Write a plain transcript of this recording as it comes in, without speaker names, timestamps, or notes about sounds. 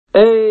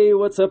Hey,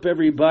 what's up,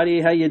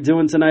 everybody? How you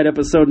doing tonight?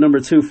 Episode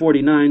number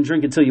 249,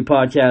 Drink Until You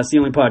Podcast, the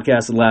only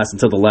podcast that lasts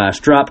until the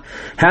last drop.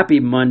 Happy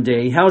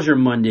Monday. How's your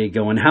Monday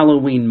going?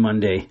 Halloween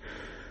Monday.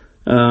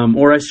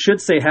 Or I should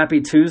say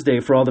Happy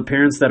Tuesday for all the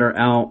parents that are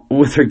out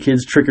with their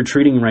kids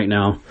trick-or-treating right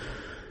now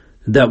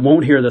that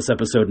won't hear this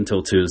episode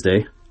until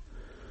Tuesday.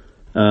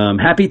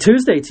 Happy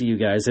Tuesday to you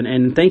guys,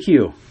 and thank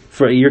you.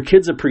 For your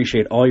kids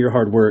appreciate all your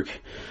hard work.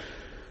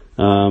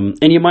 And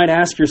you might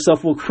ask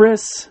yourself, well,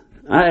 Chris,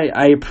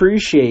 I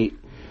appreciate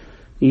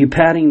you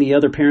patting the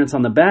other parents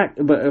on the back,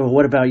 but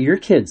what about your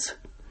kids?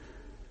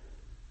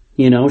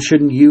 You know,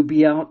 shouldn't you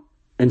be out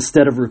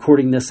instead of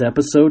recording this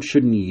episode?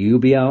 Shouldn't you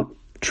be out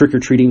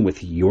trick-or-treating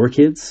with your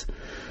kids?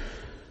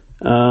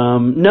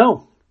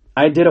 No,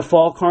 I did a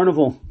fall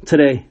carnival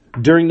today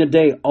during the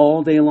day,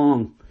 all day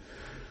long.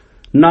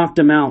 Knocked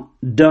them out.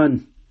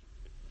 Done.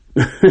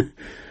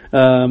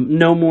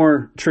 No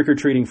more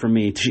trick-or-treating for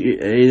me.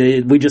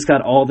 We just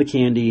got all the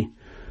candy.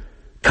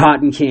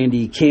 Cotton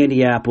candy,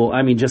 candy apple,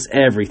 I mean, just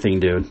everything,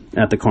 dude,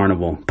 at the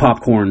carnival.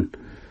 Popcorn.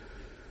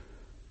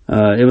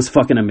 It was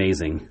fucking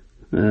amazing.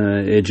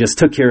 It just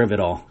took care of it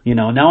all. You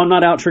know, now I'm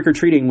not out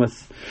trick-or-treating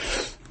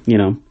with, you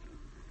know,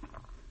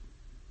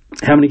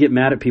 having to get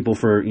mad at people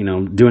for, you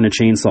know, doing a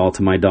chainsaw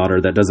to my daughter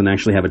that doesn't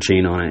actually have a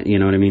chain on it. You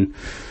know what I mean?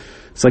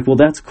 It's like, well,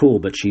 that's cool,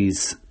 but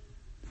she's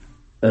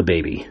a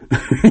baby.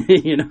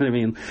 You know what I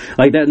mean?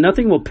 Like that,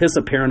 nothing will piss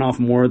a parent off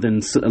more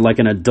than like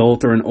an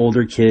adult or an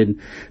older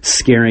kid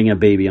scaring a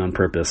baby on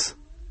purpose.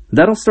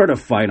 That'll start a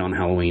fight on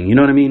Halloween. You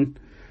know what I mean?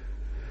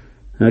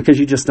 Because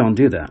you just don't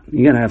do that.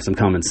 You gotta have some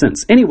common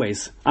sense.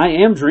 Anyways, I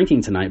am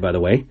drinking tonight, by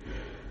the way.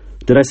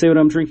 Did I say what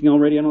I'm drinking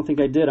already? I don't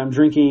think I did. I'm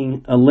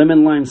drinking a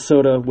lemon lime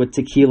soda with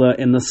tequila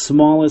and the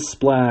smallest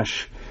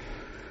splash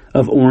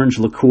of orange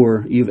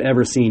liqueur you've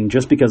ever seen,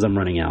 just because I'm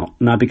running out,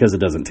 not because it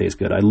doesn't taste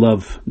good. I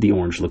love the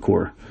orange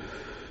liqueur.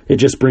 It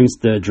just brings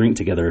the drink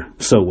together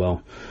so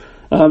well.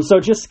 So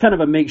just kind of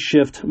a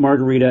makeshift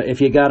margarita.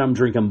 If you got them,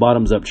 drink them.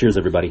 Bottoms up. Cheers,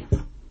 everybody.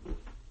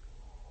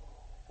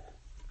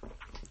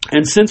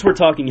 And since we're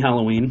talking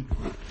Halloween,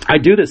 I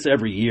do this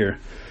every year.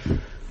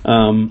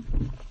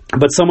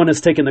 But someone has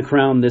taken the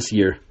crown this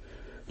year.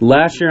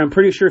 Last year, I'm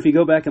pretty sure if you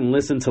go back and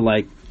listen to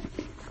like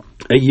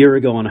a year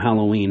ago on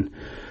Halloween,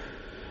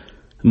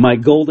 my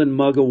Golden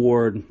Mug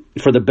Award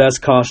for the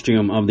best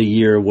costume of the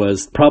year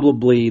was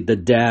probably the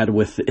dad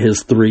with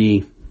his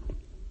three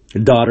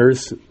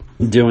daughters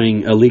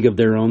doing A League of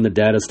Their Own. The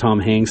dad is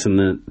Tom Hanks, and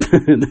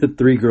the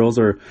three girls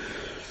are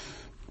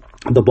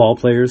the ball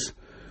players.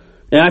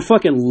 And I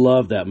fucking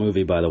love that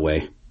movie, by the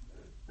way.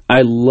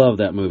 I love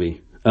that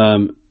movie.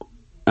 I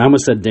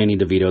almost said Danny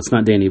DeVito. It's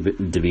not Danny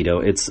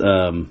DeVito. It's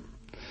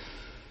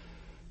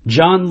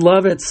John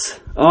Lovitz.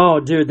 Oh,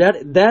 dude,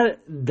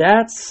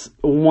 that's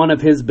one of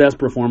his best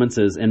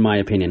performances, in my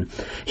opinion.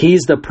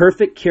 He's the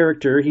perfect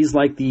character. He's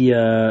like he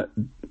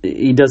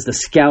does the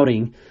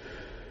scouting.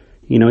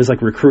 You know, he's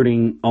like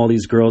recruiting all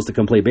these girls to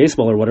come play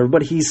baseball or whatever,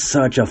 but he's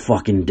such a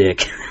fucking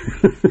dick.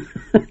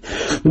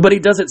 But he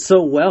does it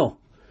so well.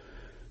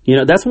 You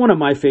know, that's one of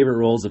my favorite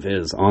roles of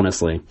his,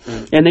 honestly.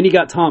 And then you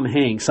got Tom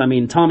Hanks. I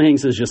mean, Tom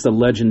Hanks is just a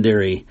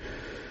legendary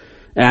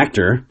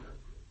actor.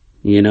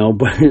 You know,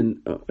 but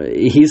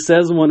he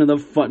says one of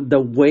the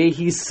way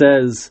he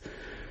says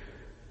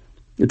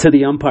to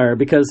the umpire,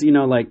 because, you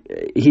know, like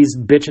he's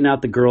bitching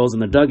out the girls in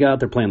the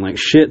dugout. They're playing like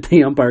shit.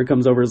 The umpire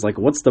comes over, is like,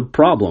 what's the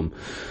problem?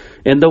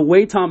 And the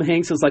way Tom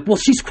Hanks is like, well,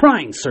 she's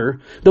crying,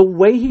 sir. The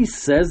way he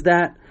says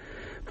that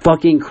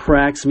fucking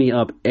cracks me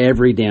up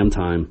every damn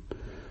time.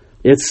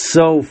 It's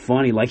so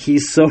funny. Like,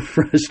 he's so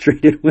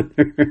frustrated with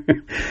her.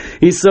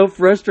 He's so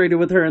frustrated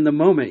with her in the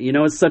moment. You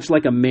know, it's such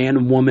like a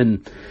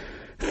man-woman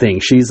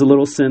thing. She's a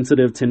little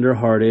sensitive,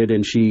 tender-hearted,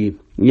 and she,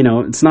 you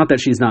know, it's not that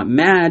she's not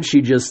mad,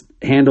 she just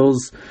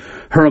handles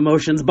her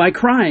emotions by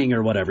crying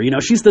or whatever. You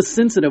know, she's the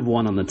sensitive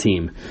one on the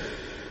team.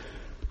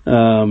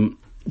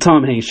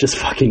 Tom Hanks just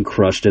fucking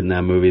crushed it in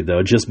that movie,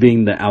 though. Just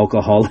being the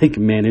alcoholic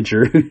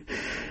manager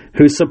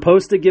who's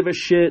supposed to give a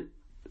shit,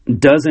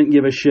 doesn't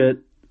give a shit,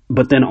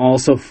 but then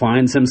also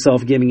finds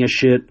himself giving a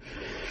shit.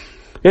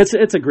 It's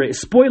a great...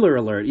 Spoiler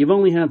alert. You've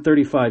only had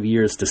 35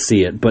 years to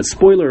see it, but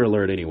spoiler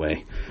alert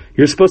anyway.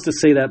 You're supposed to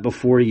say that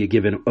before you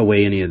give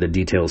away any of the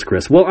details,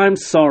 Chris. Well, I'm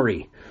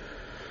sorry.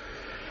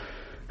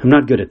 I'm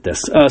not good at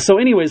this. So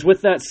anyways,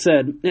 with that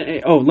said...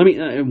 let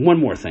me... one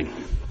more thing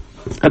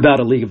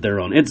about A League of Their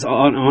Own. It's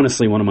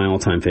honestly one of my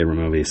all-time favorite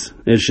movies.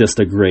 It's just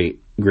a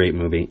great, great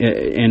movie.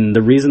 And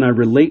the reason I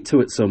relate to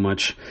it so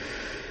much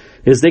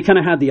is they kind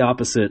of had the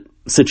opposite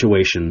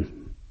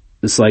situation.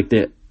 It's like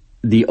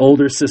the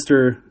older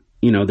sister...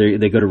 You know,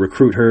 they go to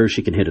recruit her.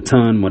 She can hit a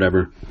ton,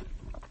 whatever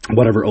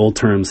old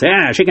terms.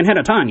 Yeah, she can hit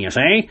a ton, you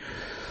say?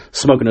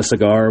 Smoking a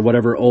cigar,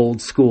 whatever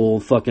old school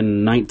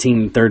fucking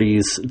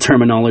 1930s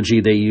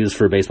terminology they use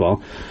for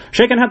baseball.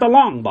 She can hit the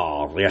long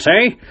ball, you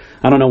say?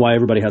 I don't know why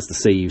everybody has to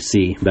say you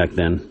see back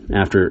then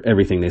after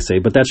everything they say,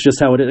 but that's just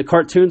how it is. The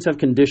cartoons have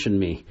conditioned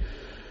me.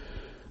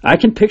 I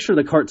can picture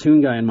the cartoon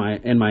guy in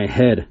my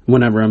head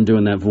whenever I'm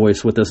doing that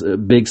voice with this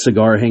big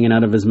cigar hanging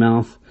out of his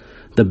mouth,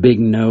 the big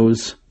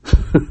nose.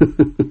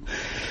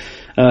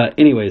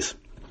 Anyways,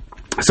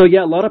 so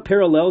yeah, a lot of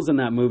parallels in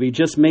that movie,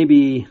 just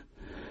maybe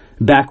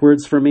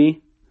backwards for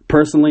me,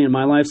 personally, in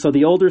my life. So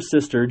the older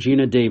sister,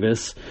 Gina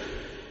Davis,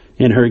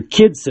 and her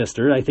kid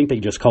sister, I think they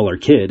just call her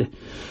kid,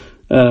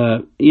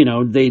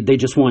 they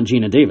just want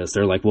Gina Davis.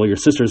 They're like, well, your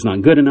sister's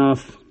not good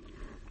enough.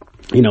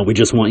 We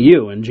just want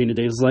you. And Gina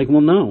Davis is like,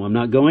 well, no, I'm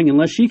not going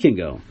unless she can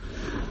go.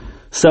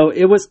 So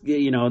it was,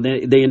 they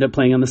end up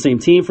playing on the same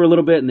team for a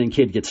little bit, and then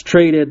kid gets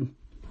traded,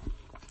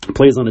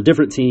 plays on a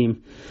different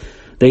team.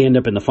 They end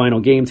up in the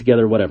final game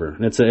together, whatever.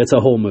 It's a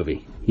whole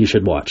movie you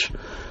should watch.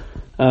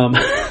 So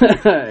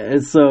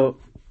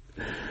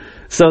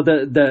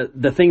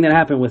the thing that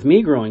happened with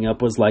me growing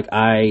up was like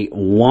I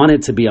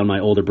wanted to be on my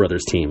older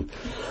brother's team.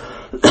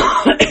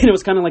 And it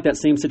was kind of like that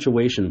same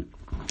situation.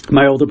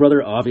 My older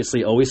brother,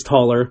 obviously, always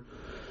taller,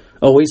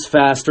 always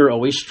faster,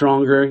 always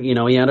stronger. He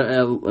had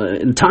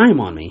time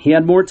on me. He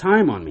had more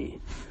time on me.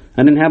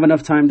 I didn't have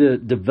enough time to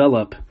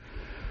develop,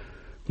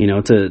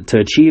 to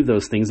achieve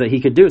those things that he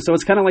could do. So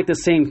it's kind of like the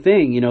same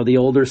thing. The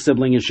older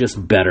sibling is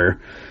just better.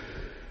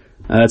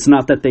 It's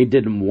not that they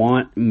didn't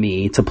want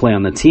me to play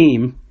on the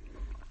team.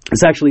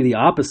 It's actually the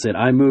opposite.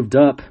 I moved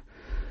up,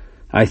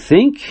 I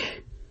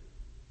think,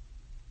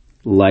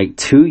 like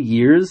 2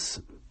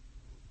 years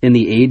in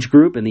the age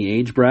group, in the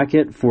age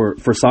bracket for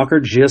soccer,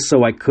 just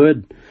so I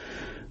could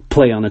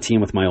play on a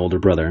team with my older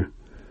brother.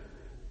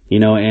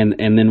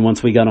 And then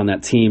once we got on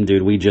that team,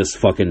 dude, we just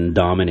fucking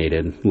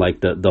dominated,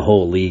 like, the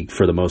whole league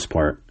for the most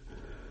part.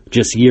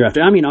 Just year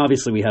after. I mean,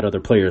 obviously we had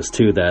other players,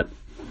 too, that,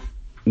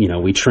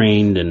 we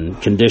trained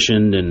and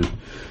conditioned and,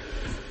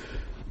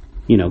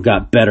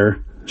 got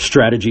better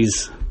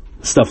strategies,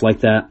 stuff like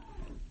that.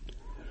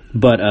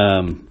 But,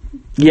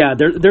 yeah,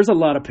 there's a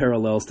lot of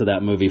parallels to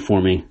that movie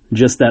for me.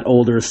 Just that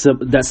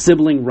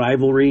sibling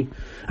rivalry.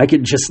 I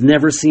could just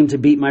never seem to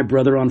beat my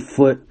brother on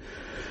foot.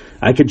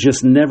 I could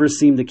just never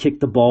seem to kick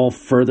the ball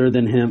further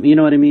than him. You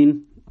know what I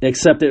mean?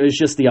 Except it was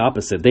just the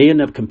opposite. They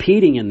end up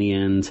competing in the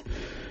end.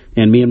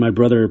 And me and my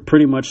brother,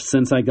 pretty much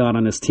since I got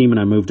on his team and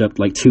I moved up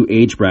like 2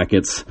 age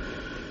brackets,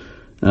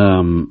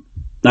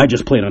 I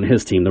just played on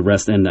his team. The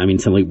rest,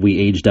 until we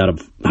aged out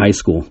of high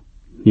school,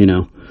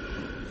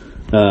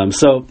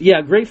 So,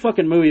 yeah, great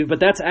fucking movie. But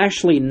that's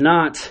actually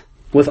not,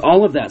 with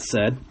all of that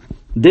said,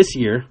 this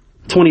year,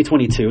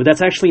 2022,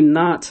 that's actually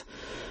not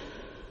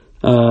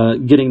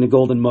getting the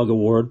Golden Mug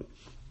Award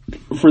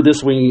for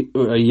this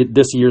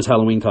year's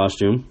Halloween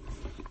costume.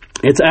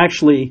 It's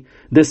actually,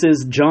 this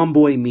is John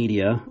Boy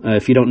Media.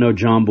 If you don't know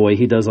John Boy,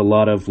 he does a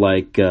lot of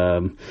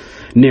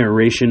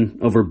narration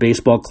over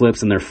baseball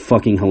clips, and they're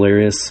fucking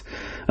hilarious.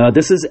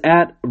 This is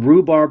at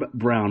Rhubarb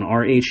Brown,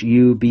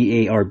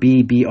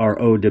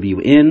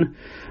 RHUBARBBROWN.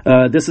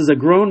 This is a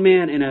grown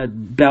man and a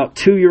about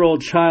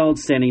 2-year-old child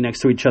standing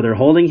next to each other,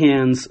 holding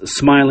hands,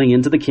 smiling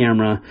into the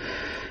camera.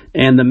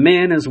 And the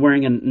man is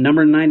wearing a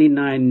number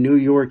 99 New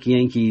York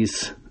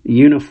Yankees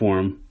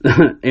uniform,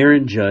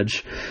 Aaron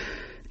Judge.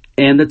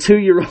 And the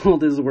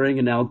 2-year-old is wearing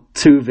an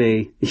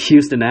Altuve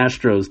Houston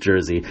Astros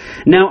jersey.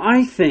 Now,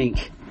 I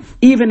think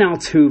even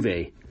if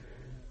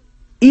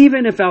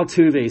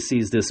Altuve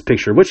sees this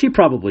picture, which he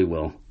probably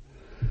will,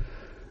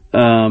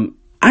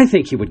 I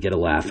think he would get a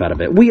laugh out of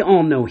it. We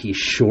all know he's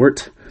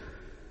short.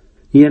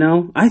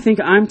 I think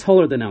I'm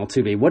taller than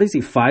Altuve. What is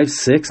he,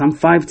 5'6"? I'm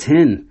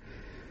 5'10".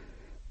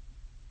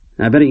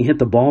 I bet he can hit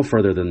the ball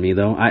further than me,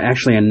 though. I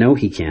know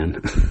he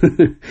can.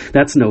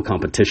 That's no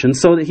competition.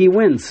 So that he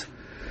wins.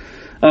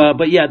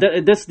 But yeah,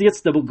 this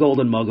gets the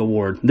Golden Mug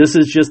Award. This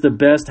is just the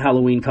best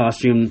Halloween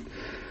costume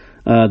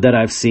that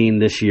I've seen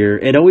this year.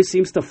 It always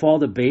seems to fall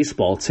to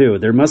baseball, too.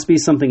 There must be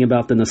something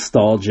about the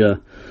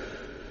nostalgia,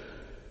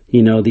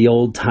 the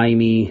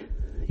old-timey,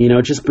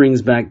 it just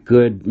brings back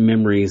good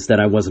memories that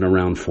I wasn't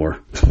around for.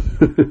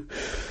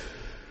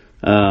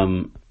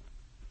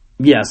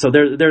 Yeah, so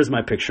there's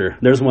my picture.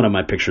 There's one of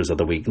my pictures of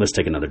the week. Let's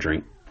take another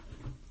drink.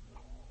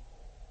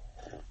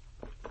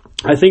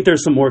 I think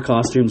there's some more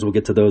costumes. We'll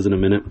get to those in a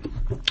minute.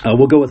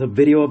 We'll go with a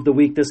video of the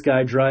week. This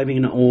guy driving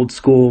an old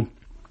school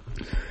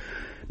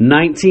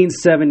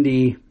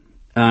 1970.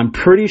 I'm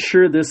pretty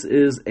sure this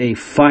is a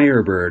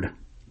Firebird.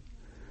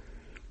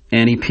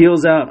 And he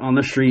peels out on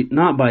the street,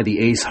 not by the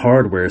Ace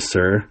Hardware,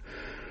 sir.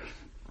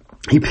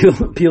 He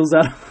peels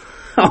out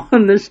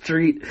on the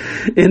street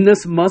in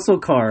this muscle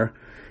car.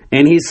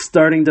 And he's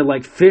starting to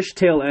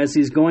fishtail as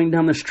he's going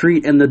down the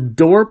street. And the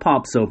door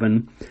pops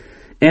open.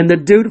 And the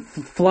dude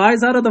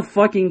flies out of the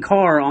fucking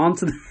car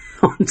onto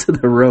the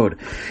road.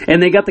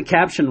 And they got the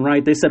caption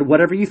right. They said,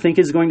 whatever you think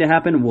is going to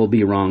happen will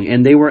be wrong.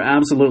 And they were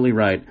absolutely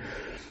right.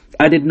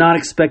 I did not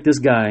expect this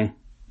guy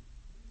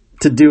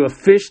to do a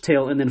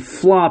fishtail and then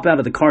flop out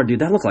of the car. Dude,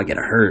 that looked like it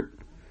hurt.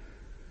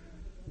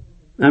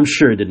 I'm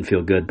sure it didn't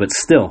feel good, but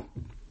still.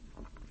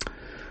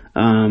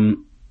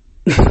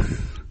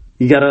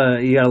 You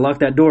gotta lock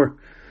that door.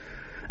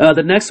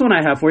 The next one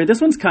I have for you,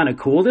 this one's kind of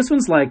cool. This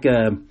one's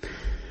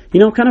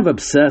kind of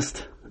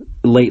obsessed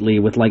lately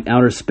with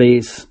outer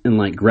space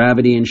and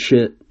gravity and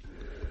shit.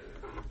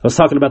 I was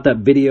talking about that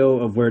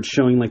video of where it's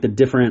showing the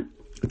different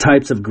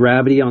types of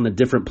gravity on the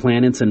different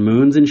planets and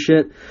moons and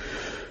shit.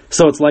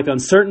 So it's like on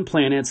certain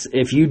planets,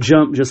 if you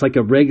jump just like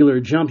a regular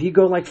jump, you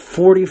go like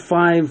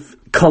 45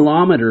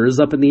 kilometers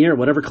up in the air,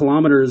 whatever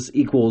kilometers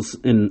equals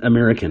in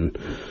American.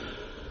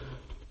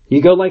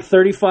 You go like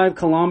 35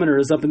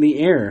 kilometers up in the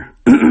air.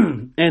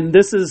 And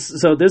this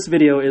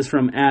video is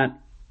from at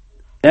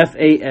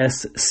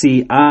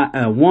FASC1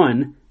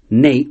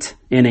 Nate,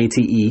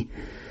 Nate,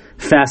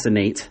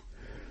 Fascinate.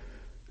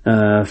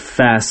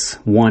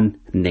 Fas1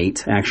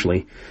 Nate,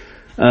 actually.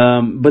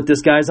 But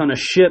this guy's on a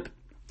ship.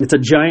 It's a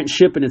giant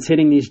ship, and it's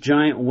hitting these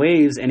giant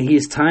waves, and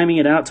he's timing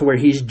it out to where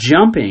he's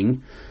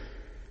jumping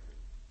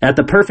at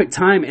the perfect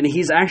time, and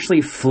he's actually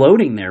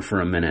floating there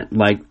for a minute.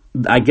 Like,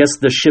 I guess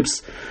the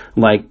ship's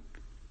like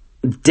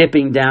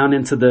dipping down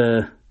into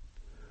the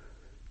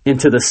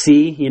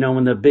sea. You know,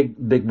 when the big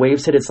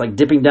waves hit, it's like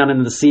dipping down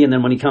into the sea, and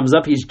then when he comes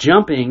up, he's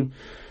jumping,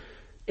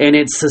 and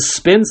it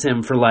suspends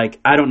him for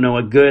like, I don't know,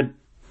 a good,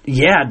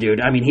 yeah,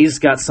 dude. I mean, he's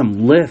got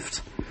some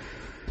lift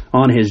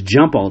on his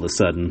jump all of a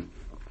sudden,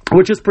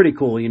 which is pretty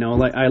cool. You know,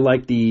 like I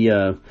like the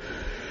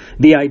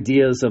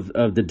ideas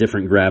of the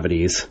different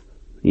gravities.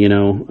 You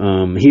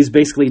know, he's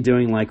basically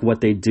doing like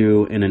what they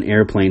do in an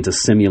airplane to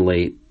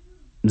simulate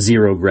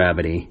zero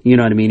gravity. You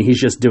know what I mean? He's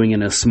just doing it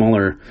in a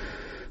smaller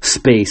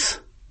space.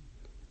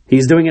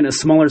 He's doing it in a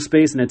smaller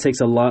space, and it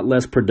takes a lot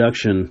less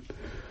production,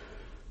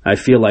 I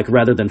feel like,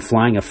 rather than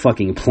flying a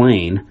fucking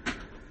plane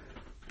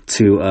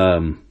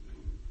to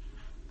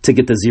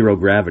get the zero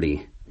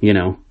gravity, you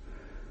know.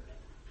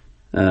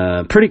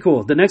 Pretty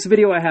cool. The next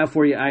video I have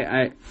for you,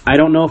 I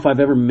don't know if I've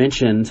ever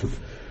mentioned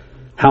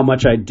how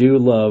much I do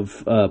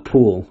love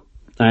pool.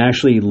 I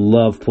actually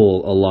love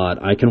pool a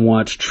lot. I can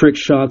watch trick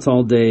shots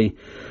all day.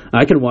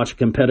 I can watch a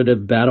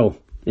competitive battle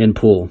in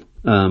pool.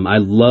 I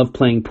love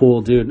playing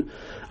pool, dude.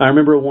 I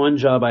remember one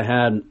job I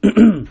had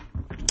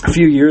a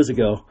few years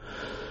ago.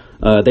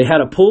 They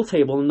had a pool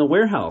table in the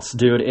warehouse,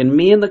 dude, and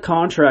me and the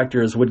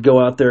contractors would go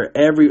out there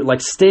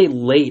stay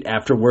late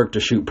after work to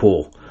shoot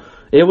pool.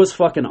 It was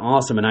fucking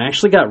awesome, and I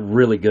actually got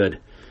really good.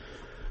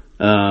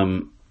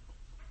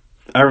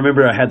 I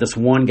remember I had this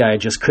one guy, I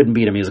just couldn't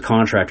beat him. He was a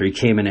contractor. He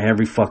came in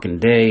every fucking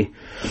day.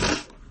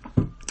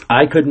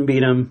 I couldn't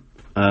beat him.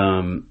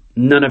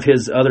 None of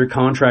his other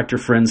contractor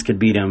friends could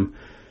beat him.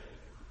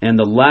 And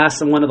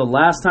one of the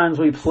last times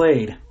we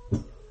played,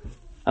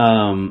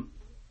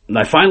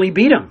 I finally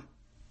beat him.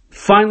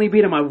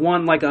 I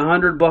won like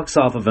 $100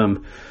 off of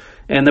him.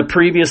 And the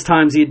previous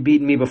times he had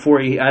beaten me before,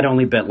 I'd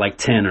only bet like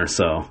 10 or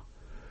so.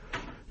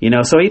 You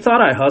know, so he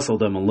thought I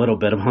hustled him a little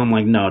bit. I'm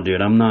like, no,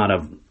 dude, I'm not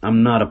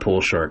a pool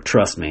shark.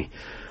 Trust me.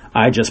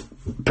 I just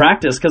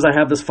practice because I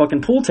have this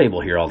fucking pool table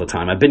here all the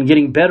time. I've been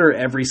getting better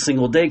every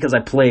single day because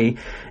I play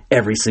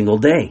every single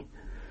day.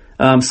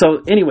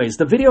 So anyways,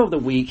 the video of the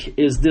week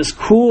is this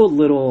cool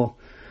little,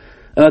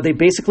 they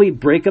basically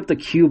break up the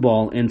cue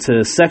ball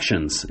into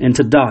sections,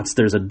 into dots.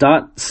 There's a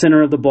dot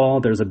center of the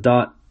ball. There's a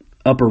dot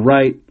upper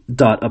right,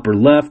 dot upper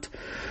left,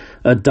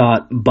 a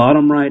dot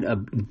bottom right, a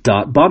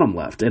dot bottom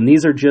left. And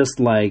these are just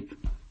like,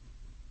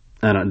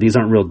 these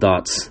aren't real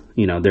dots.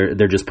 You know,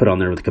 they're just put on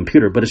there with a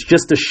computer. But it's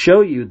just to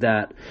show you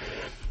that,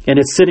 and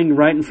it's sitting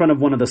right in front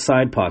of one of the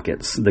side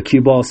pockets. The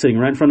cue ball is sitting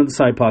right in front of the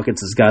side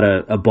pockets. It's got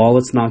a ball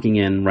it's knocking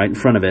in right in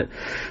front of it.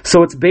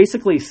 So it's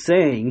basically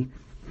saying,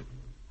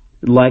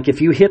 like, if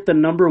you hit the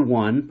number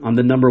 1 on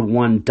the number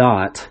 1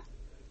 dot,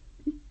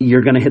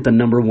 you're going to hit the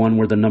number 1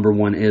 where the number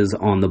 1 is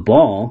on the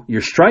ball.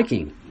 You're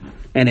striking.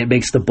 And it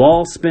makes the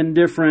ball spin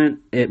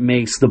different. It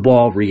makes the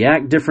ball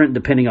react different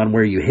depending on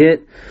where you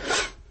hit.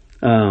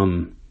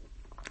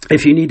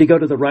 If you need to go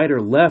to the right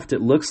or left, it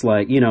looks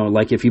like, you know,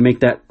 like if you make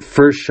that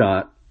first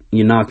shot,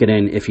 you knock it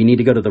in. If you need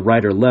to go to the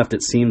right or left,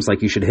 it seems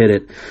like you should hit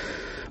it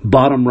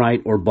bottom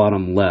right or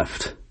bottom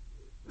left.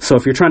 So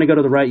if you're trying to go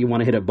to the right, you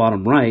want to hit it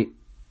bottom right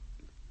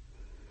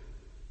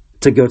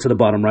to go to the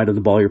bottom right of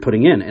the ball you're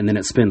putting in. And then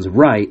it spins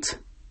right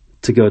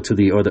to go to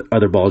the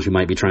other balls you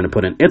might be trying to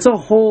put in. It's a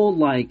whole,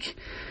 like,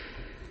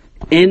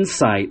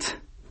 insight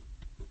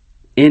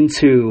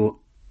into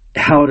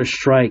how to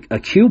strike a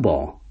cue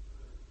ball.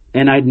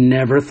 And I'd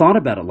never thought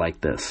about it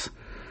like this.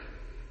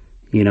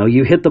 You know,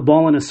 you hit the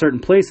ball in a certain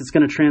place, it's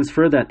going to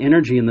transfer that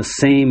energy in the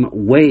same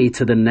way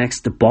to the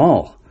next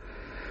ball.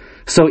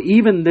 So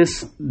even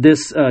this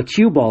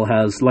cue ball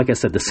has, like I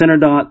said, the center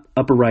dot,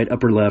 upper right,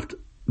 upper left,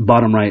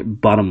 bottom right,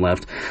 bottom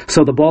left.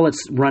 So the ball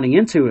it's running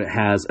into, it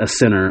has a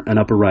center, an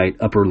upper right,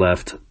 upper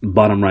left,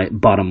 bottom right,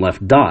 bottom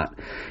left dot.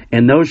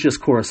 And those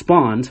just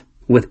correspond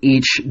with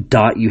each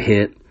dot you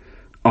hit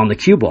on the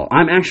cue ball.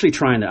 I'm actually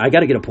I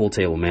got to get a pool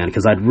table, man,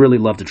 because I'd really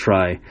love to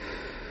try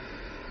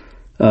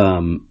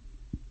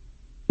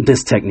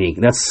this technique.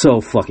 That's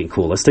so fucking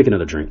cool. Let's take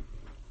another drink.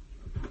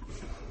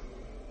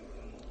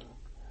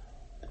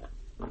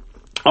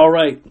 All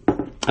right.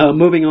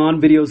 Moving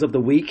on, videos of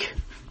the week.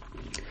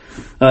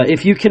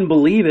 If you can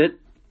believe it,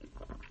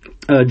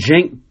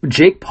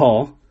 Jake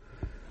Paul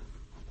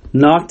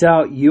knocked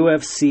out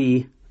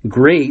UFC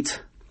great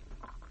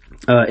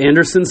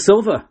Anderson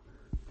Silva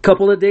a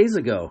couple of days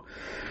ago.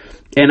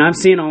 And I'm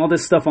seeing all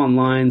this stuff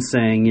online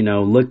saying,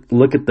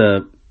 look at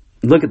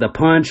the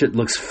punch, it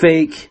looks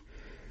fake.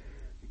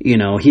 He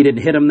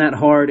didn't hit him that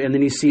hard. And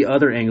then you see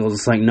other angles.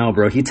 It's like, no,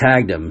 bro, he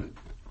tagged him.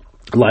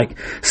 Like,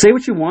 say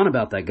what you want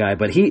about that guy,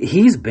 but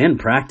he's been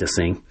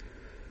practicing.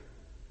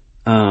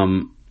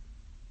 And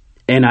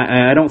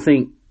I don't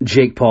think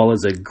Jake Paul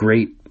is a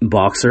great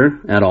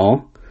boxer at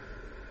all.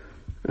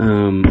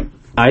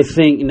 I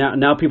think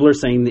now people are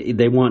saying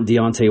they want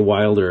Deontay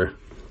Wilder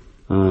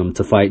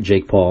to fight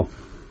Jake Paul.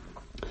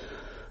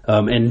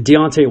 And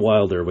Deontay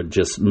Wilder would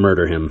just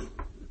murder him.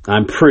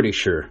 I'm pretty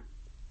sure.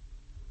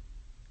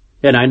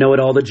 And I know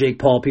all the Jake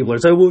Paul people are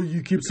saying, well,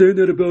 you keep saying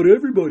that about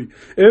everybody.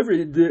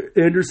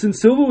 Anderson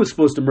Silva was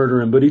supposed to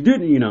murder him, but he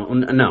didn't,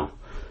 No.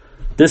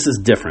 This is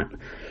different.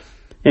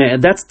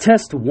 And that's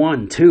test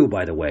 1, too,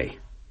 by the way.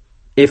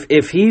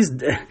 If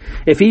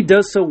he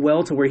does so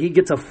well to where he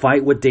gets a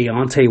fight with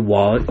Deontay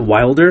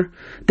Wilder,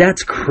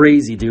 that's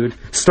crazy, dude.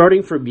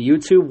 Starting from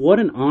YouTube, what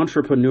an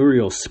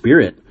entrepreneurial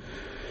spirit.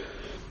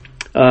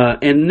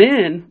 And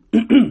then,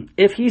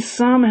 if he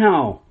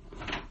somehow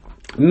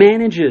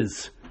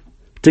manages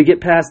to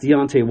get past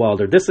Deontay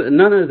Wilder,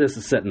 none of this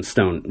is set in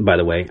stone, by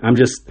the way. I'm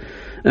just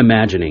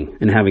imagining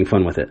and having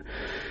fun with it.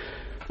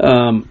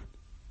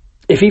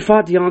 If he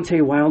fought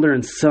Deontay Wilder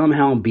and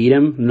somehow beat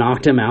him,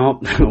 knocked him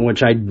out,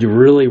 which I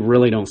really,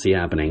 really don't see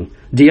happening.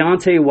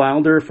 Deontay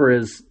Wilder, for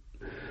as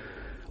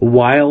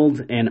wild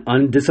and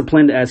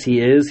undisciplined as he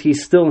is, he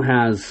still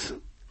has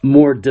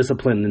more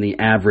discipline than the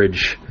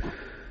average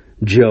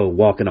Joe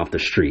walking off the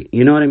street.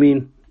 You know what I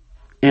mean?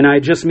 And I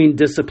just mean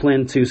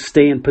discipline to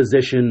stay in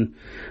position,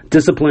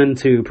 discipline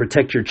to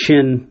protect your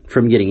chin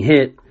from getting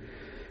hit.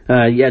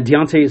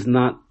 Deontay is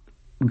not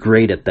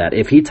great at that.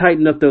 If he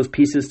tightened up those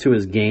pieces to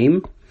his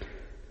game,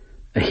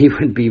 he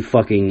would be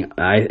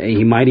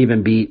he might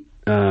even beat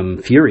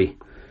Fury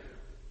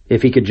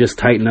if he could just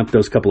tighten up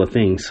those couple of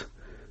things.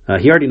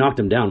 He already knocked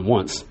him down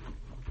once.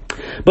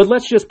 But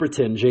let's just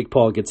pretend Jake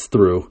Paul gets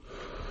through,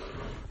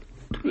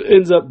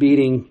 ends up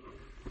beating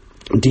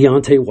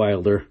Deontay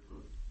Wilder.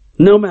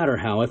 No matter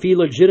how, if he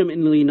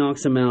legitimately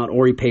knocks him out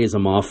or he pays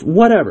him off,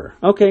 whatever.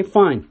 Okay,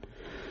 fine.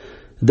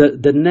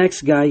 The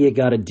next guy you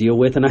got to deal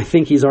with, and I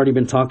think he's already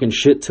been talking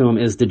shit to him,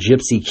 is the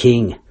Gypsy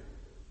King.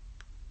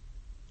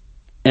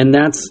 And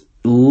that's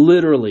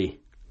literally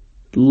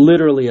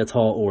a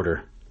tall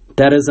order.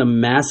 That is a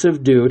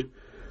massive dude,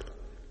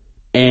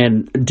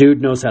 and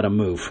dude knows how to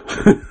move.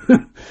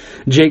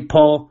 Jake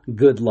Paul,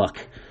 good luck.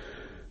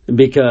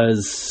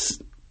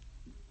 Because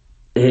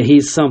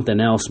he's something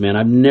else, man.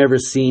 I've never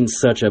seen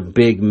such a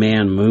big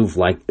man move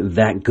like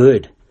that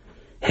good.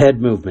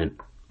 Head movement.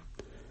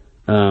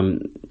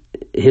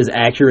 His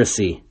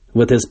accuracy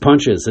with his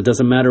punches. It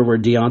doesn't matter where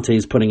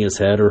Deontay's putting his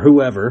head or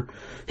whoever.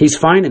 He's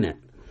finding it.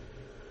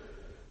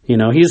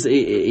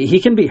 He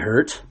can be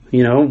hurt.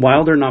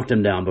 Wilder knocked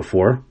him down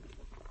before.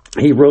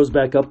 He rose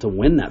back up to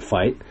win that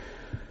fight.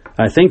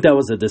 I think that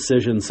was a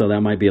decision, so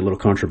that might be a little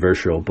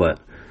controversial. But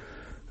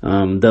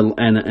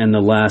the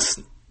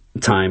last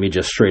time he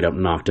just straight up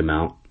knocked him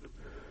out.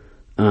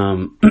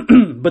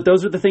 But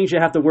those are the things you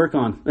have to work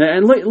on.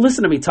 And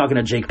listen to me talking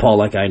to Jake Paul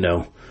like I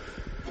know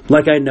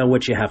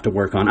what you have to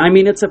work on. I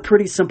mean, it's a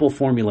pretty simple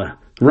formula,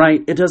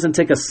 right? It doesn't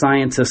take a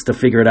scientist to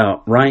figure it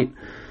out, right?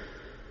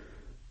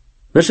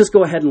 Let's just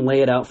go ahead and lay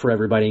it out for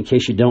everybody in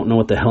case you don't know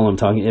what the hell I'm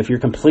talking. If you're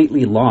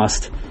completely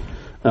lost,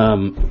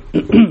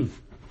 anything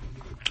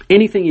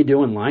you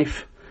do in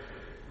life,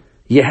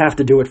 you have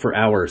to do it for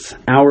hours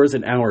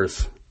and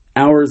hours.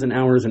 Hours and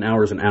hours and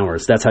hours and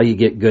hours. That's how you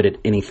get good at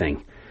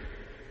anything.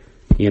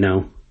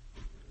 And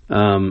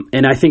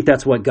I think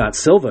that's what got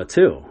Silva,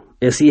 too,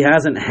 is he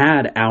hasn't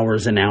had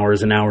hours and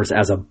hours and hours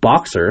as a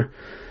boxer.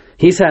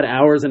 He's had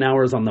hours and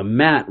hours on the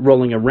mat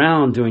rolling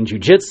around doing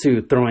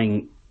jiu-jitsu,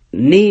 throwing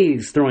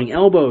knees, throwing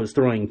elbows,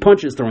 throwing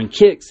punches, throwing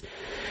kicks.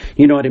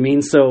 You know what I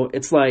mean? So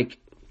it's like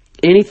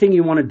anything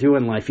you want to do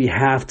in life, you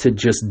have to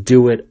just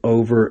do it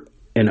over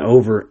and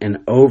over and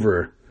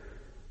over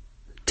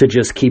to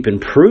just keep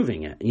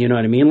improving it. You know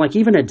what I mean? Like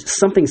even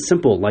something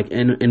simple like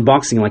in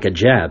boxing, like a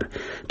jab.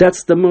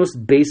 That's the most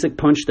basic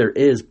punch there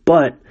is,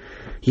 but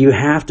you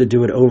have to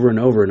do it over and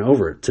over and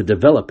over to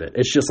develop it.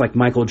 It's just like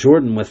Michael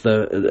Jordan with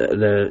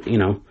the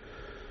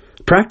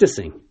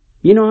practicing.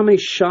 You know how many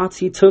shots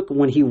he took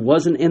when he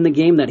wasn't in the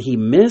game that he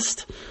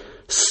missed?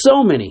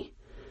 So many.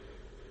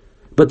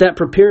 But that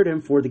prepared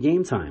him for the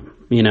game time,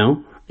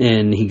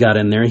 and he got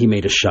in there, he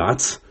made his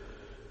shots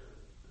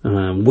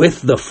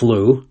with the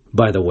flu,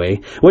 by the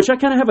way, which I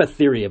kind of have a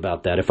theory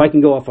about that. If I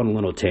can go off on a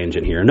little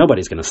tangent here,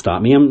 nobody's going to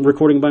stop me. I'm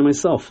recording by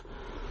myself.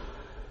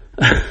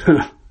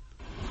 I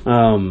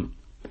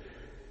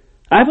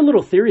have a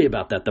little theory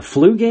about that. The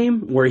flu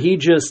game, where he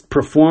just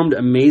performed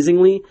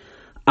amazingly,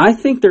 I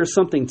think there's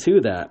something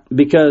to that,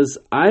 because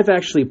I've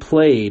actually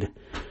played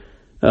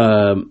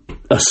a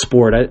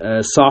sport,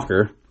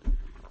 soccer,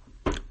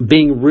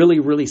 being really,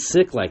 really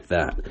sick like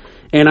that.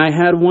 And I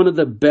had one of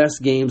the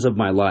best games of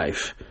my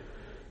life.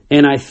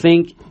 And I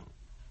think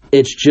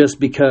it's just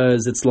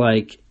because it's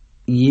like,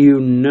 you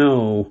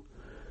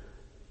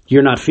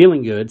you're not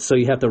feeling good, so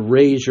you have to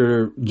raise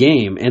your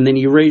game. And then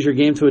you raise your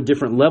game to a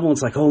different level.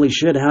 It's like, holy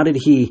shit, how did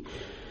he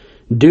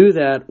do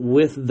that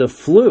with the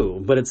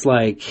flu? But it's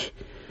like,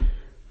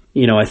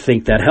 I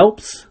think that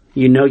helps.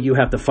 You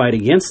have to fight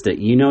against it.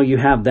 You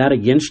have that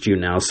against you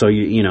now. So,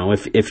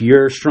 if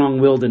you're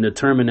strong-willed and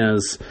determined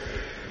as,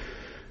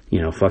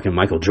 fucking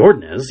Michael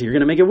Jordan is, you're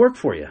going to make it work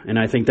for you. And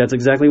I think that's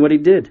exactly what he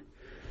did.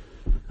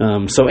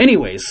 So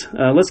anyways,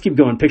 let's keep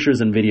going.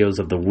 Pictures and videos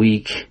of the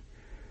week.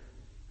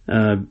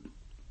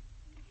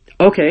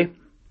 Okay.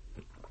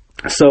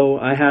 So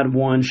I had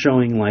one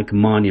showing like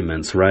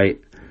monuments, right?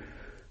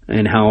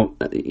 And how,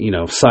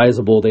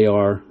 sizable they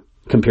are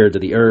compared to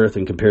the earth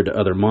and compared to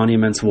other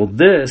monuments. Well,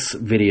 this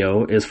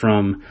video is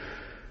from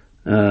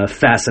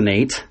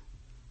Fascinate,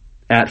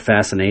 at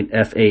Fascinate,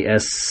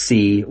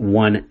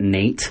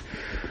 FASC1Nate.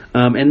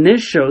 And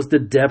this shows the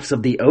depths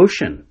of the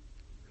ocean.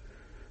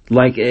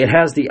 Like, it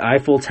has the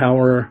Eiffel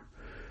Tower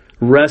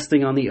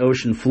resting on the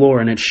ocean floor,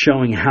 and it's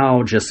showing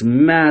how just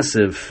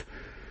massive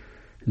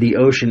the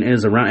ocean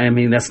is around. I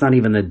mean, that's not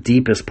even the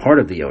deepest part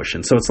of the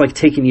ocean. So it's like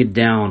taking you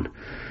down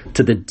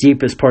to the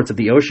deepest parts of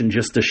the ocean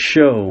just to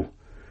show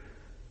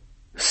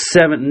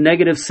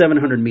negative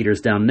 700 meters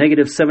down,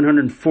 negative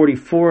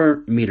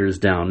 744 meters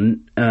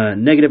down,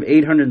 negative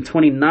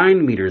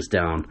 829 meters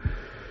down.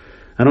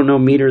 I don't know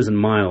meters and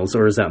miles,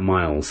 or is that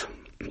miles?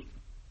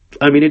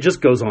 I mean, it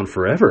just goes on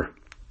forever.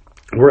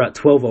 We're at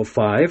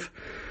 1205.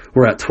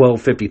 We're at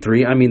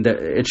 1253. I mean,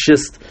 it's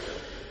just,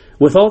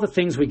 with all the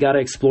things we got to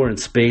explore in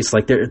space,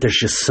 like there's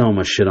just so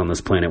much shit on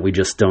this planet we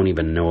just don't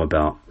even know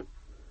about.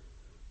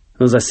 What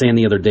was I saying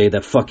the other day?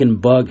 That fucking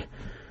bug.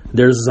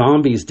 There's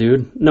zombies,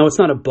 dude. No, it's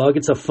not a bug.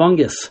 It's a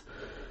fungus.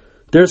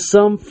 There's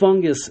some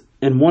fungus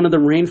in one of the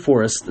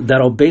rainforests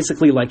that'll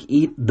basically like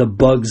eat the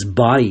bug's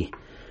body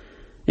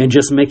and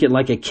just make it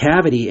like a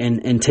cavity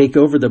and take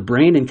over the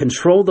brain and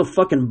control the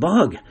fucking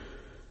bug.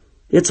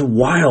 It's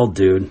wild,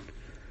 dude.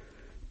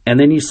 And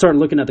then you start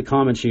looking at the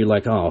comments and you're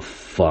like, oh,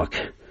 fuck.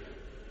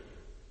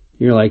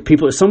 You're like,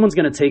 someone's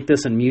going to take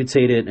this and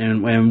mutate it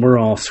and we're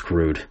all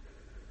screwed.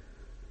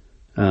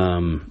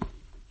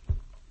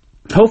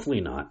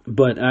 Hopefully not,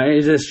 but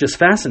it's just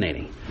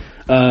fascinating.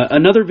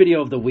 Another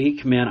video of the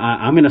week, man,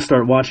 I'm going to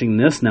start watching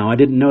this now. I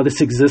didn't know this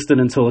existed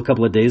until a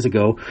couple of days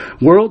ago.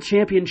 World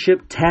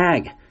Championship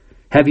Tag.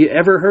 Have you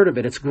ever heard of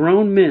it? It's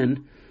grown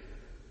men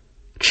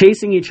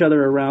chasing each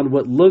other around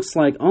what looks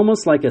like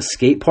almost like a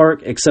skate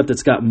park, except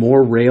it's got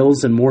more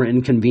rails and more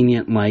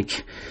inconvenient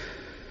like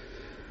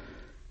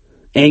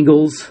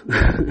angles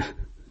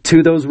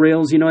to those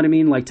rails, you know what I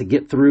mean? Like to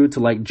get through, to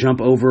like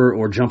jump over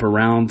or jump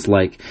around.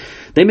 Like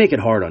they make it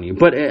hard on you.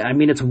 But I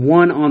mean, it's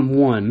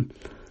 1-on-1.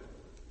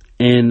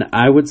 And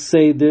I would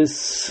say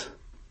this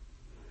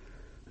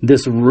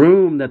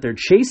room that they're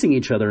chasing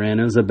each other in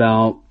is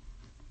about,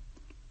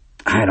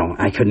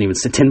 I couldn't even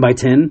say 10 by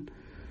 10,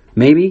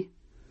 maybe.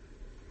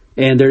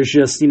 And there's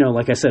just,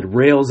 like I said,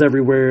 rails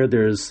everywhere.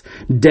 There's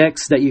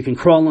decks that you can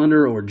crawl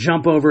under or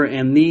jump over.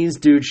 And these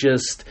dudes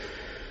just,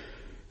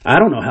 I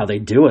don't know how they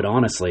do it,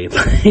 honestly.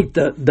 Like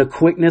the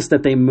quickness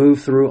that they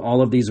move through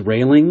all of these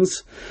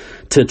railings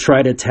to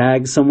try to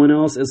tag someone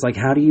else is like,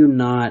 how do you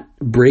not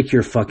break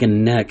your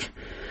fucking neck?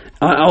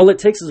 All it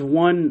takes is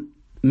one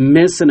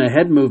miss and a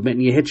head movement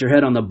and you hit your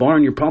head on the bar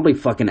and you're probably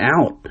fucking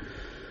out.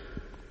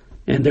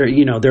 And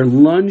they're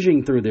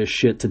lunging through this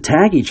shit to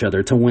tag each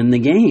other to win the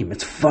game.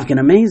 It's fucking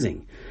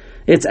amazing.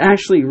 It's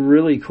actually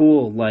really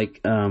cool.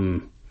 Like,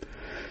 you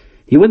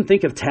wouldn't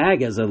think of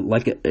tag as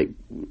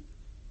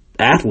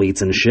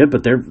athletes and shit,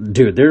 but they're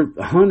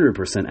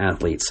 100%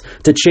 athletes.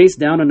 To chase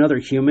down another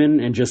human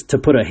and just to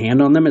put a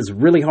hand on them is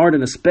really hard,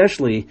 and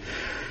especially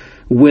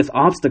with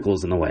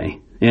obstacles in the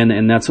way.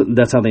 And that's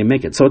how they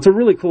make it. So it's a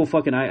really cool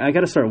fucking, I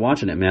got to start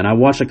watching it, man. I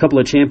watched a couple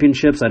of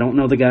championships. I don't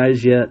know the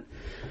guys yet.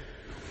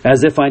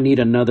 As if I need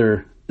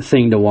another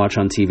thing to watch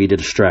on TV to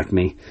distract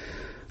me.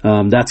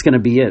 That's going to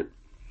be it.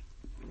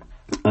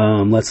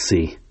 Let's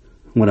see.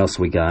 What else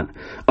we got?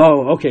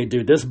 Oh, okay,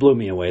 dude, this blew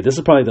me away. This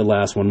is probably the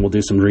last one. We'll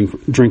do some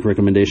drink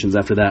recommendations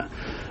after that.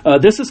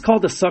 This is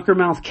called the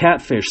Suckermouth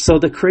Catfish. So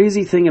the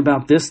crazy thing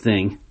about this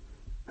thing,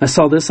 I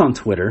saw this on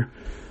Twitter,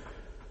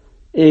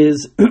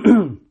 is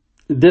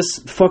this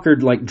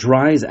fucker like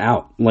dries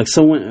out. Like,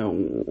 so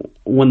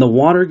when the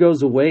water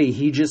goes away,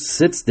 he just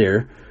sits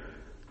there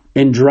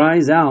and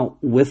dries out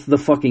with the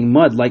fucking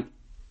mud. Like,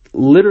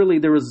 literally,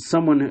 there was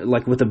someone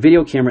like with a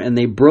video camera, and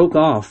they broke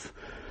off.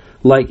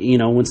 Like,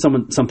 when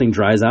something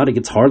dries out, it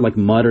gets hard, like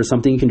mud or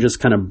something. You can just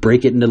kind of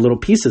break it into little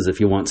pieces if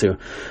you want to.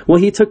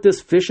 Well, he took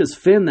this fish's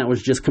fin that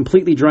was just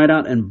completely dried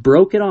out and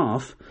broke it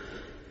off,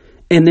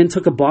 and then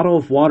took a bottle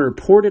of water,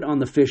 poured it on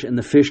the fish, and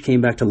the fish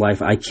came back to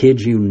life. I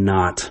kid you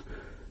not.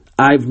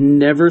 I've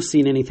never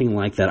seen anything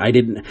like that.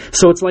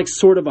 So it's like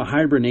sort of a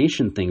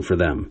hibernation thing for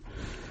them.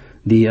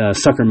 The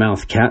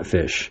suckermouth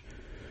catfish.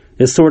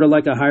 It's sort of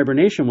like a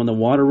hibernation. When the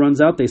water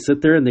runs out, they sit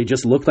there and they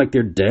just look like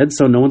they're dead,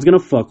 so no one's going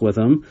to fuck with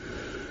them.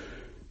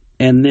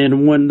 And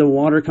then when the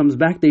water comes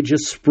back, they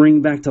just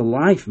spring back to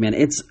life, man.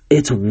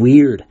 It's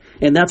weird.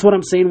 And that's what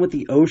I'm saying with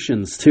the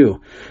oceans,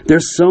 too.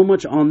 There's so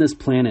much on this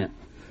planet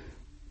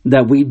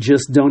that we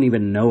just don't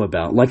even know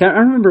about. Like, I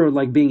remember,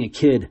 like, being a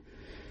kid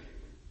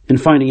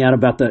and finding out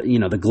about the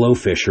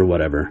glowfish or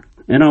whatever.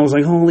 And I was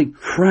like, holy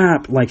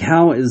crap, like,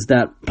 how is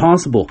that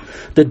possible?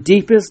 The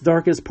deepest,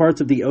 darkest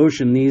parts of the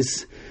ocean,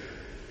 these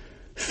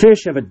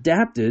fish have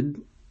adapted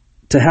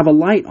to have a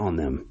light on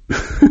them.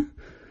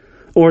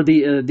 Or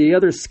the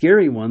other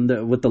scary one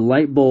with the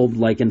light bulb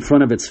like in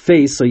front of its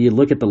face, so you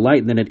look at the light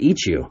and then it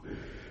eats you.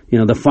 You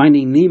know, the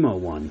Finding Nemo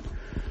one.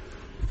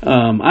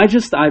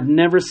 I've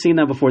never seen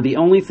that before. The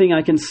only thing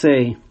I can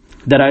say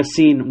that I've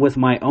seen with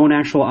my own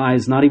actual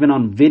eyes, not even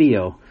on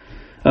video,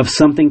 of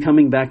something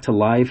coming back to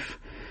life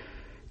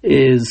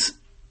is,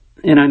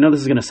 and I know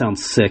this is going to sound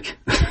sick,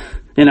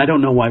 and I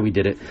don't know why we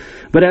did it,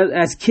 but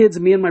as kids,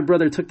 me and my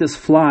brother took this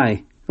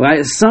fly.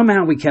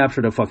 Somehow we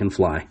captured a fucking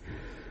fly.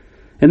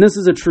 And this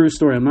is a true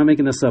story. I'm not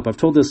making this up. I've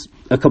told this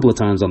a couple of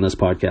times on this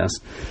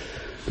podcast.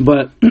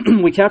 But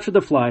we captured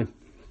the fly.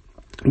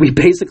 We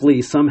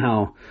basically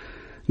somehow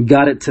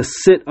got it to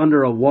sit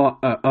under a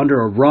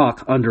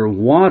rock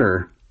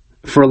underwater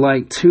for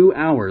like 2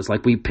 hours.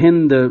 Like, we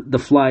pinned the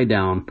fly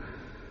down.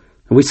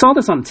 And we saw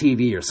this on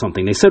TV or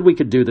something. They said we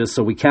could do this,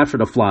 so we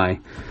captured a fly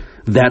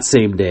that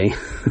same day.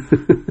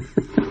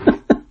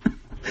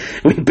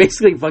 We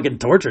basically fucking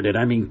tortured it.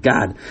 I mean,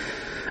 God.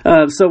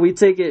 So we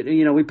take it,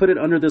 we put it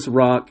under this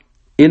rock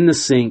in the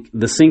sink.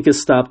 The sink is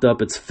stopped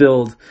up. It's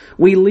filled.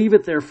 We leave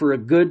it there for a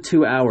good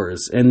 2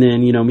 hours. And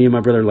then, me and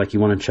my brother are like, you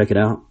want to check it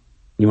out?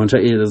 You want to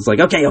check it? It's like,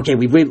 okay,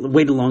 we've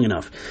waited long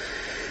enough.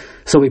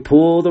 So we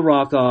pull the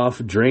rock off,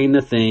 drain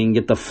the thing,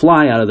 get the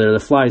fly out of there. The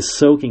fly is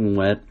soaking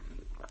wet.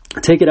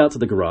 Take it out to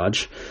the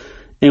garage.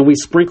 And we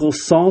sprinkle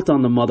salt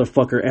on the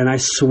motherfucker. And I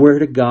swear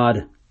to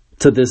God,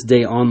 to this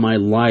day on my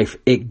life,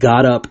 it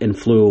got up and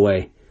flew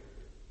away.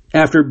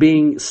 After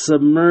being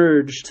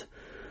submerged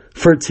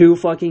for 2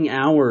 fucking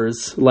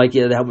hours, like,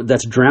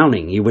 that's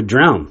drowning. You would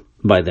drown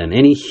by then.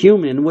 Any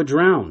human would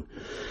drown.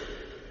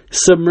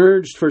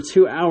 Submerged for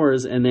 2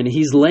 hours, and then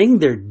he's laying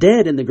there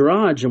dead in the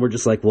garage, and we're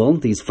just like, well,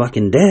 he's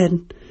fucking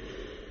dead.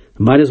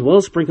 Might as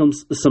well sprinkle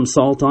some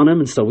salt on him.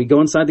 And so we go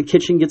inside the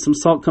kitchen, get some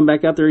salt, come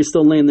back out there, he's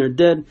still laying there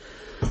dead.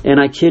 And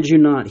I kid you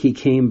not, he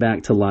came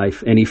back to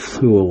life, and he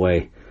flew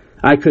away.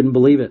 I couldn't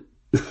believe it.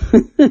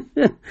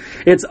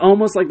 It's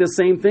almost like the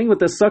same thing with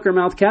the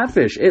sucker-mouth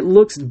catfish. It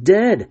looks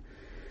dead,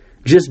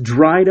 just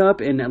dried up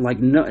and like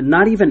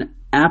not even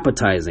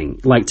appetizing.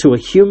 Like, to a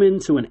human,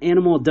 to an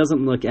animal, it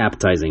doesn't look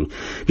appetizing.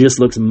 It just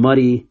looks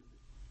muddy,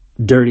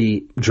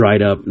 dirty,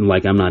 dried up, and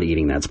like, I'm not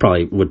eating that. It's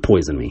probably would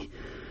poison me.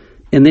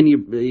 And then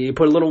you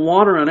put a little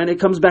water on it, it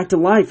comes back to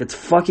life. It's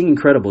fucking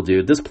incredible,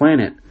 dude. This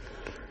planet,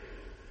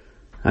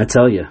 I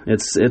tell you,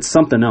 it's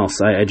something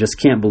else. I just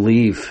can't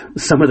believe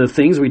some of the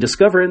things we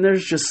discover, and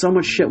there's just so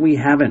much shit we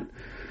haven't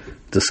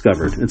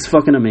discovered. It's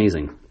fucking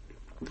amazing.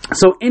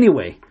 So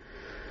anyway,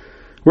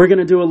 we're going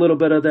to do a little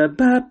bit of that.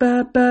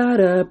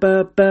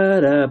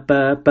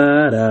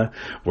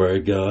 We're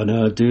going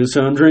to do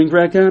some drink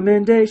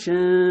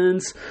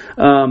recommendations.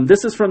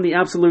 This is from the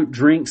Absolute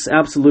Drinks,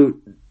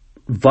 Absolute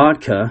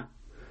Vodka.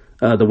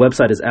 The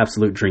website is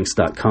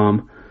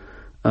absolutedrinks.com.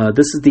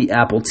 This is the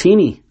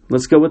Appletini.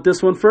 Let's go with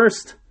this one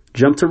first.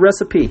 Jump to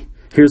recipe.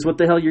 Here's what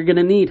the hell you're going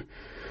to need.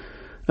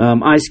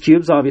 Ice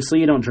cubes, obviously.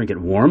 You don't drink it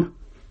warm.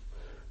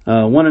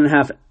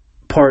 1.5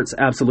 parts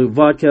Absolute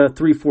Vodka.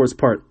 3/4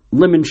 part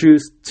lemon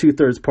juice.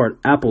 2/3 part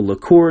apple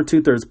liqueur.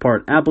 2/3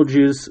 part apple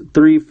juice.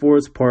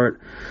 3/4 part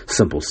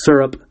simple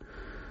syrup.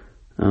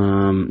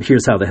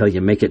 Here's how the hell you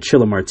make it.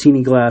 Chill a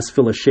martini glass.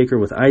 Fill a shaker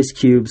with ice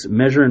cubes.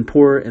 Measure and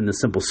pour in the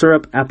simple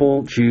syrup,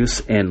 apple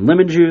juice, and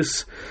lemon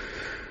juice.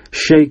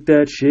 Shake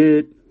that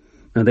shit.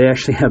 They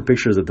actually have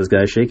pictures of this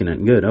guy shaking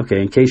it. Good.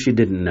 Okay, in case you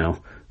didn't know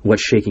what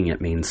shaking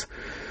it means.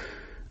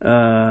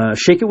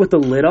 Shake it with the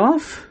lid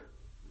off.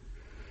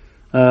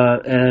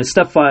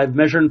 Step 5,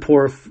 measure and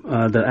pour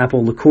the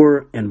apple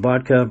liqueur and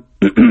vodka.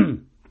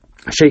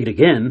 Shake it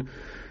again.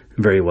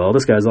 Very well.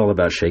 This guy's all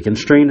about shaking.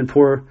 Strain and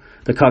pour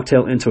the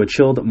cocktail into a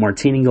chilled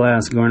martini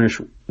glass. Garnish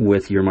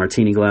your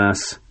martini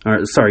glass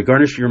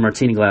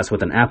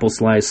with an apple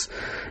slice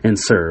and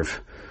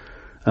serve.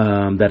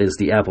 That is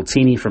the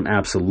Appletini from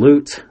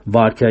Absolute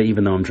Vodka,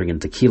 even though I'm drinking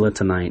tequila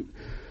tonight.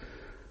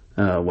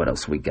 What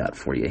else we got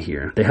for you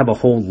here? They have a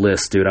whole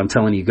list, dude. I'm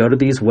telling you, go to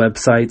these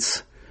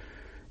websites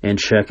and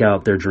check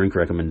out their drink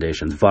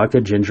recommendations.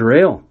 Vodka ginger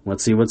ale.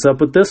 Let's see what's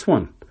up with this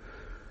one.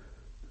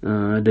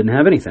 Didn't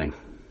have anything.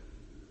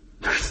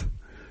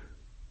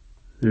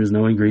 There's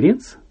no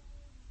ingredients.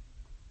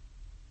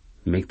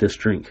 Make this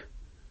drink.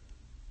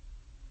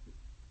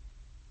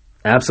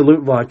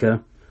 Absolute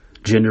Vodka,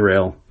 ginger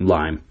ale,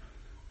 lime.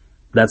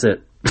 That's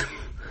it.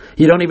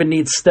 You don't even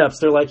need steps.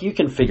 They're like, you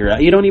can figure it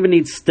out. You don't even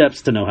need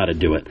steps to know how to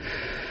do it.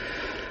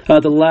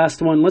 The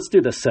last one, let's do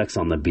the sex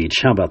on the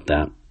beach. How about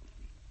that?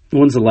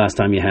 When's the last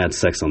time you had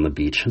sex on the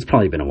beach? It's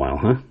probably been a while,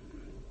 huh?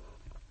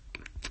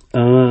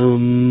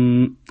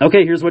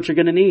 Okay, here's what you're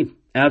going to need.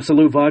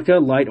 Absolute vodka,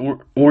 light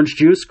orange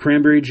juice,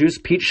 cranberry juice,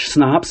 peach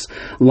schnapps,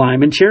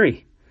 lime, and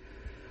cherry.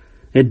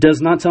 It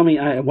does not tell me,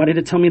 why did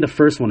it tell me the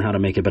first one how to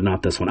make it, but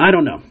not this one? I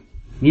don't know.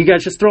 You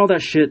guys just throw all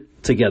that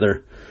shit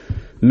together.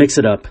 Mix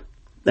it up.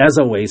 As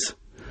always,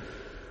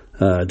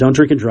 don't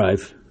drink and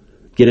drive.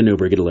 Get an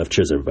Uber, get a Lyft.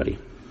 Cheers, everybody.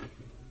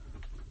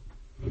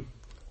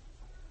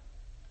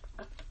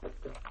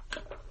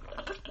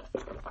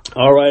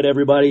 All right,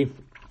 everybody.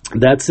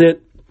 That's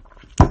it.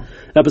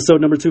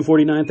 Episode number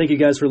 249. Thank you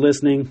guys for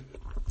listening.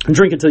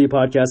 Drink Until You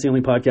podcast, the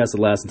only podcast that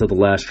lasts until the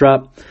last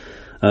drop.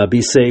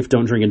 Be safe.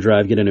 Don't drink and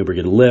drive. Get an Uber,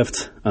 get a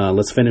Lyft.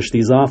 Let's finish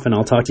these off, and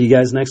I'll talk to you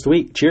guys next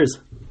week. Cheers.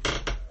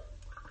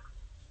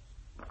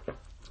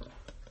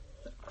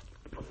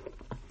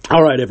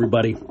 All right,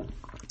 everybody.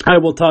 I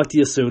will talk to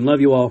you soon. Love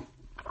you all.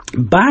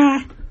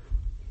 Bye.